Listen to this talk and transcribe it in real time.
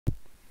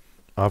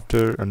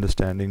After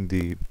understanding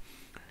the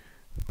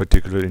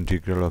particular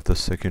integral of the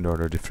second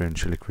order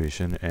differential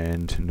equation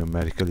and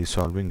numerically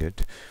solving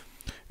it,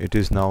 it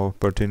is now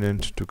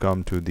pertinent to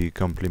come to the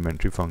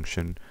complementary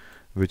function,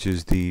 which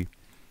is the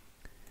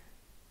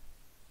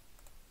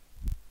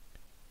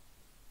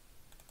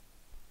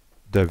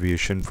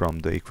deviation from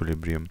the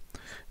equilibrium.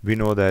 We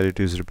know that it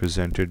is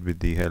represented with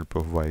the help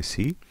of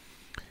yc,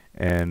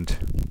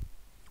 and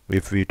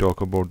if we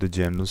talk about the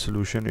general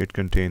solution, it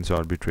contains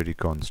arbitrary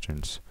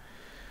constants.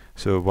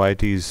 So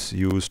yt is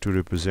used to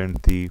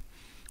represent the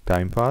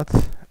time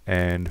path,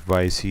 and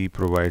yc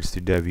provides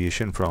the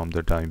deviation from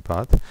the time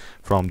path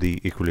from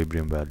the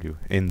equilibrium value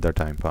in the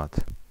time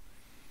path.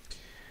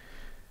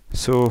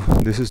 So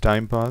this is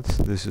time path,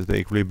 this is the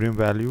equilibrium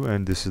value,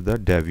 and this is the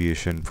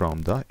deviation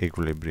from the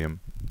equilibrium.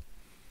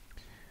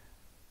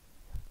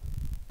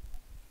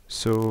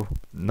 So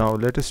now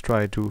let us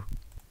try to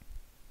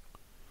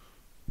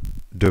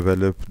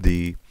develop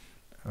the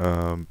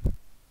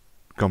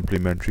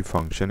complementary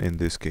function in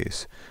this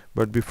case.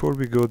 But before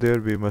we go there,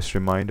 we must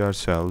remind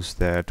ourselves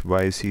that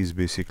yc is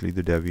basically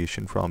the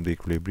deviation from the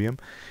equilibrium,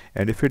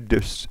 and if it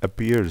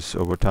disappears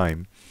over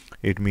time,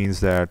 it means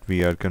that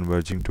we are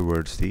converging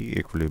towards the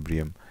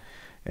equilibrium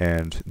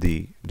and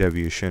the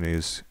deviation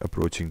is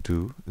approaching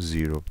to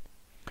 0.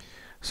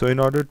 So in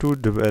order to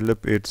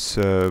develop its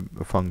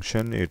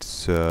function,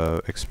 its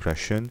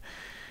expression,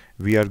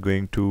 we are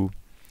going to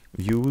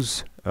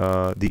use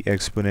the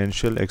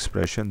exponential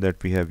expression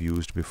that we have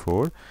used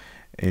before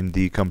in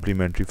the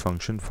complementary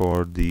function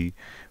for the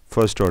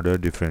first order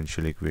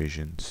differential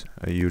equations.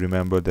 You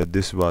remember that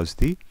this was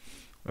the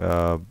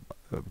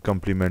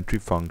complementary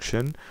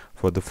function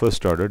for the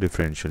first order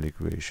differential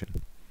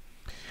equation.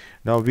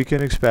 Now we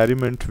can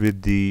experiment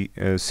with the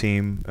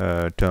same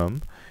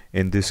term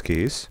in this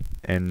case,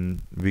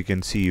 and we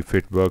can see if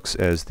it works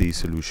as the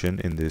solution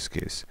in this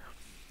case.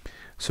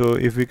 So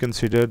if we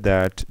consider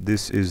that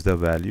this is the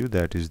value,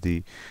 that is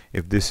the,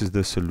 if this is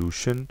the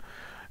solution,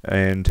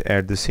 and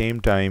at the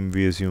same time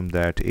we assume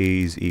that a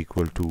is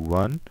equal to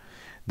 1,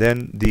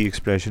 then the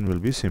expression will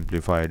be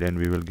simplified and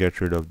we will get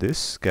rid of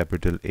this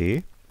capital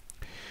A.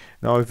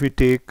 Now if we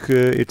take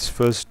its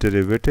first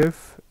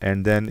derivative,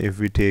 and then if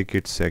we take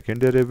its second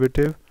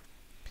derivative,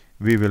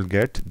 we will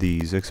get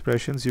these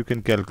expressions. You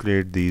can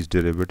calculate these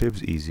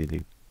derivatives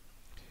easily.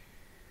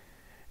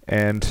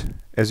 And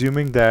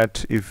assuming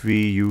that if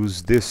we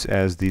use this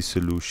as the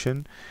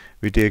solution,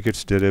 we take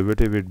its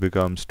derivative, it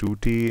becomes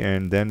 2t,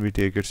 and then we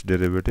take its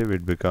derivative,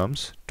 it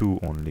becomes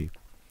 2 only.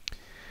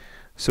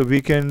 So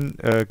we can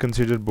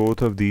consider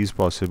both of these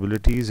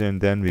possibilities and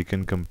then we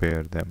can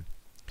compare them.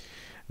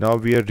 Now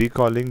we are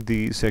recalling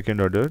the second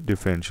order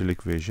differential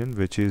equation,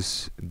 which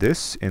is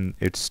this in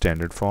its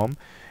standard form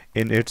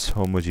in its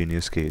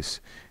homogeneous case.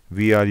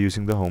 We are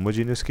using the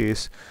homogeneous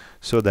case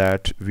so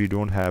that we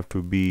don't have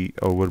to be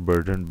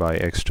overburdened by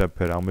extra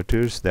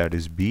parameters, that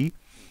is b.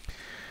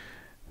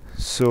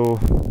 So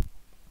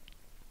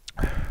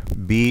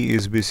b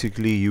is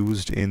basically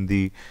used in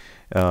the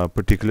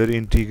particular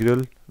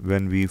integral.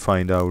 When we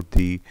find out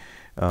the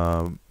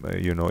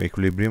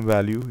equilibrium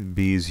value,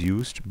 b is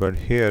used, but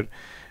here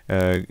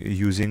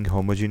using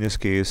homogeneous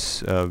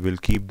case will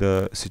keep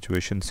the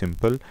situation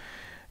simple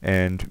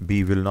and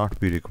b will not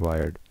be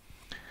required.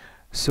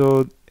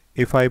 So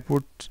if I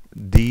put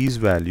these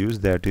values,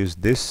 that is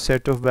this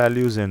set of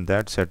values and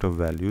that set of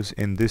values,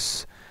 in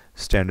this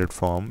standard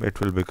form,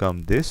 it will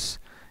become this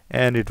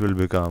and it will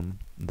become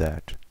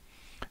that.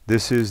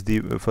 This is the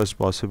first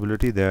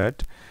possibility,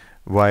 that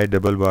y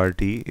double bar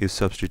t is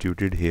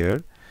substituted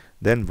here,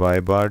 then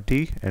y bar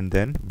t, and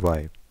then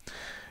y.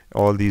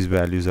 All these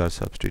values are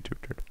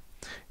substituted.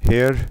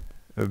 Here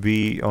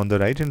we, on the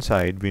right hand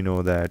side, we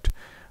know that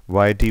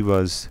yt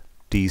was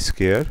t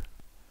square,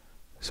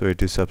 so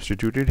it is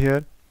substituted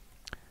here.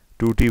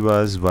 2t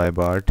was y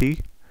bar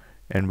t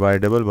and y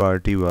double bar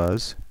t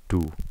was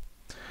 2.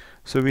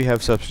 So we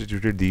have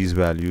substituted these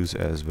values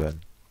as well.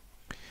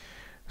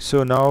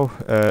 So now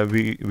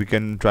we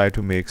can try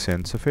to make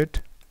sense of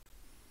it.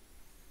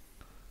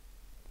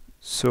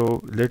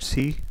 So let's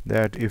see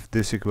that if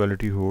this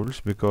equality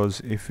holds,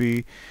 because if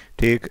we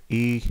take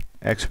e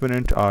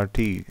exponent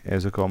rt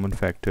as a common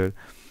factor,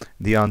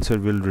 the answer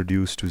will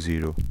reduce to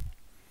 0.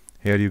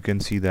 Here you can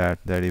see that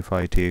if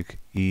I take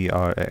e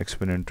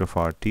exponent of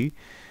rt,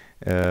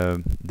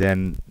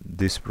 then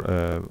this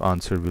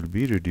answer will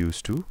be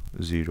reduced to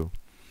 0.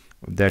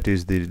 That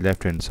is the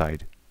left hand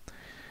side.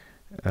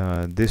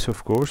 This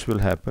of course will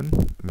happen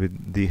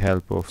with the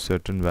help of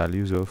certain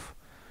values of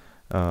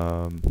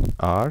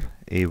r,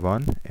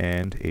 a1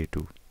 and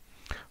a2.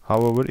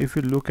 However, if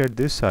you look at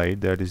this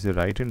side, that is the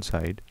right hand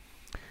side,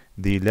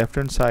 the left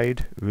hand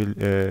side will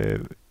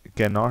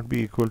cannot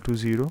be equal to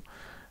 0,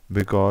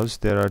 because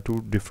there are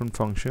two different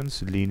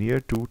functions, linear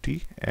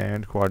 2t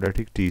and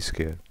quadratic t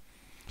square.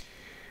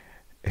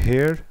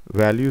 Here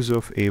values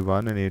of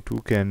a1 and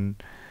a2 can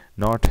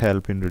not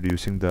help in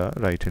reducing the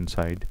right hand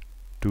side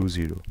to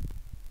 0,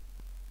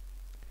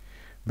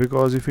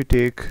 because if we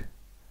take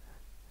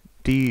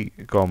t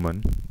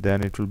common,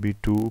 then it will be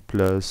 2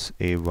 plus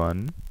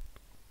a1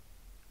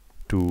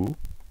 a2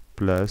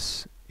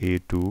 plus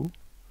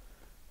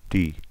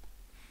a2t.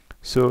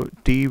 So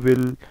t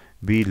will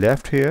be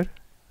left here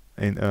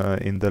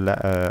on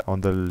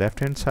the left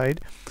hand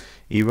side,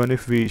 even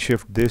if we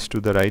shift this to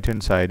the right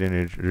hand side, and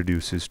it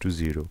reduces to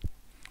 0.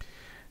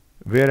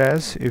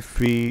 Whereas if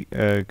we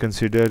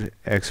consider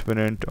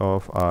exponent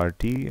of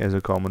rt as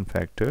a common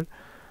factor,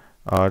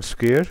 r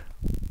square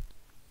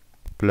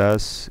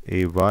plus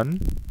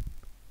a1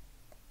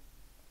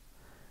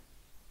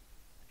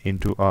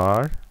 into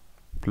r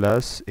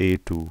plus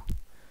a2,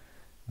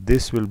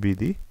 this will be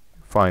the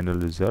final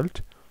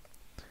result.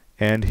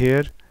 And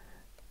here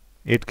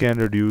it can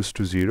reduce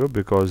to 0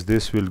 because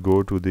this will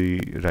go to the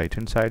right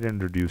hand side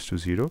and reduce to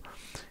 0.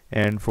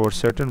 And for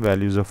certain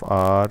values of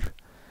r,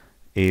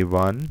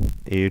 a1,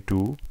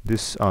 a2,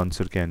 this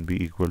answer can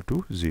be equal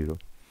to 0.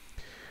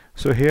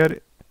 So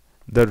here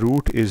the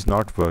root is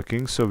not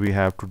working, so we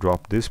have to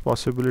drop this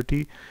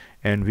possibility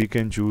and we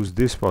can choose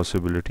this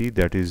possibility,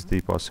 that is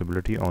the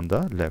possibility on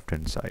the left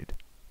hand side.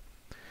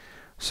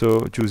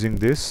 So choosing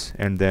this,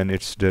 and then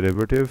its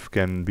derivative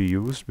can be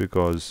used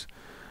because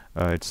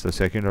it's the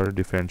second order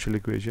differential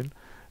equation.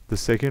 The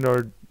second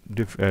order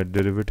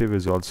derivative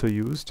is also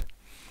used.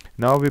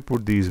 Now we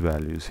put these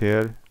values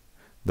here,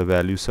 the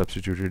value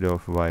substituted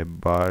of y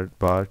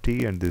bar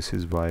t, and this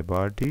is y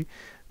bar t,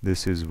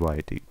 this is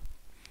yt.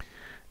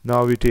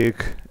 Now we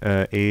take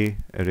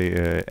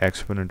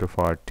exponent of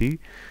rt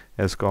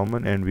as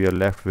common, and we are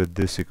left with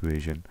this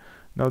equation.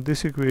 Now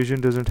this equation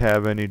doesn't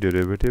have any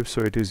derivative,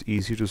 so it is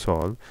easy to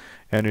solve,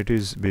 and it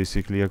is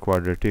basically a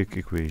quadratic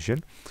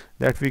equation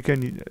that we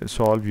can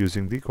solve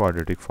using the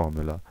quadratic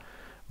formula.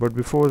 But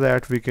before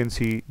that, we can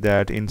see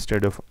that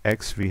instead of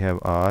x we have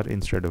r,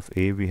 instead of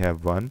a we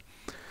have 1,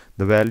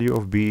 the value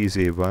of b is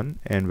a1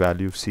 and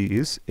value of c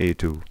is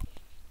a2.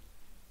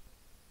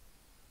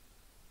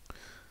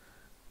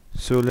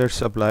 So let's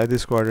apply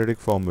this quadratic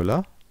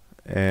formula,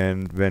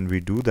 and when we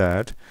do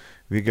that,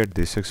 we get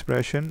this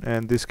expression,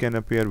 and this can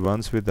appear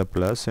once with a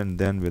plus and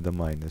then with a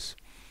minus,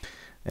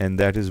 and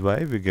that is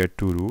why we get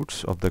two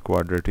roots of the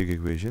quadratic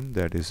equation,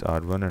 that is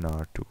r1 and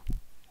r2.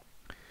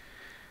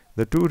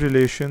 The two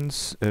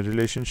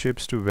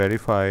relationships to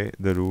verify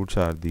the roots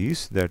are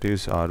these, that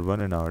is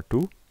r1 and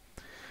r2.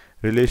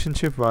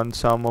 Relationship 1,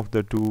 sum of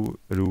the two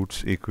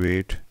roots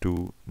equate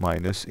to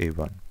minus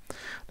a1.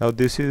 Now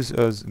this is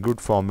a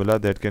good formula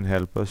that can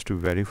help us to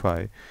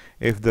verify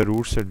if the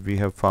roots that we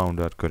have found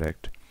are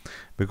correct,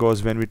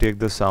 because when we take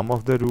the sum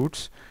of the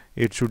roots,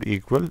 it should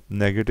equal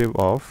negative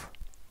of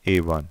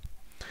a1.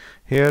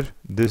 Here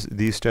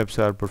these steps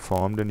are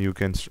performed, and you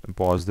can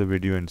pause the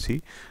video and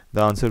see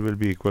the answer will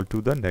be equal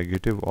to the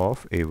negative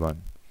of a1.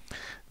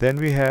 Then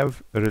we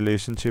have a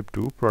relationship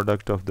 2,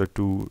 product of the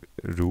two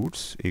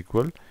roots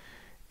equal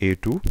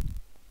a2.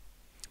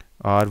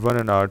 r1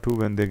 and r2,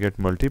 when they get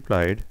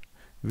multiplied,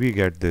 we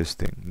get this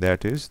thing,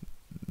 that is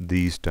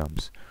these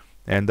terms,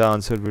 and the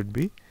answer would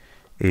be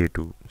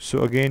a2.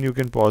 So again, you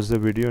can pause the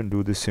video and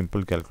do this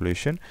simple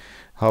calculation.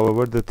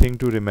 However, the thing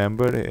to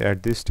remember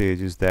at this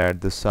stage is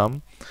that the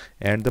sum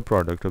and the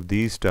product of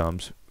these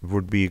terms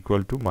would be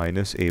equal to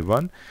minus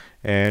a1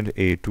 and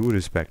a2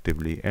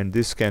 respectively, and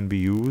this can be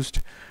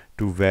used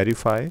to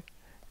verify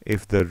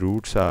if the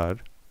roots are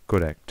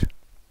correct,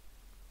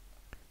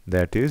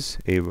 that is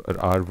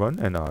r1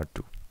 and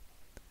r2.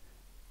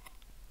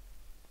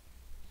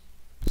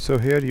 So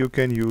here you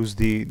can use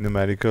the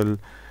numerical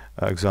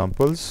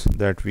examples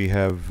that we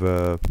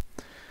have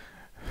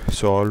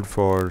solved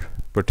for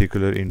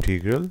particular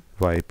integral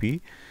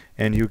yp,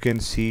 and you can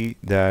see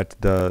that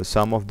the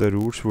sum of the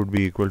roots would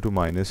be equal to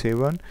minus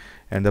a1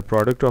 and the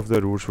product of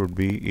the roots would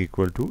be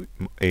equal to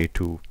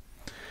a2,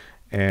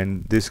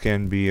 and this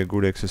can be a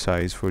good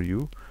exercise for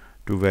you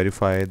to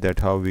verify that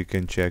how we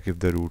can check if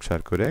the roots are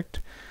correct.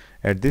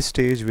 At this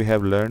stage we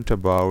have learnt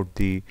about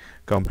the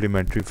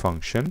complementary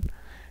function,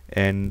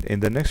 and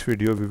in the next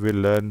video we will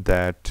learn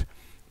that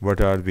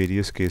what are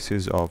various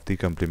cases of the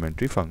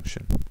complementary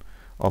function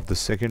of the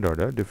second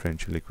order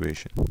differential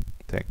equation.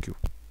 Thank you.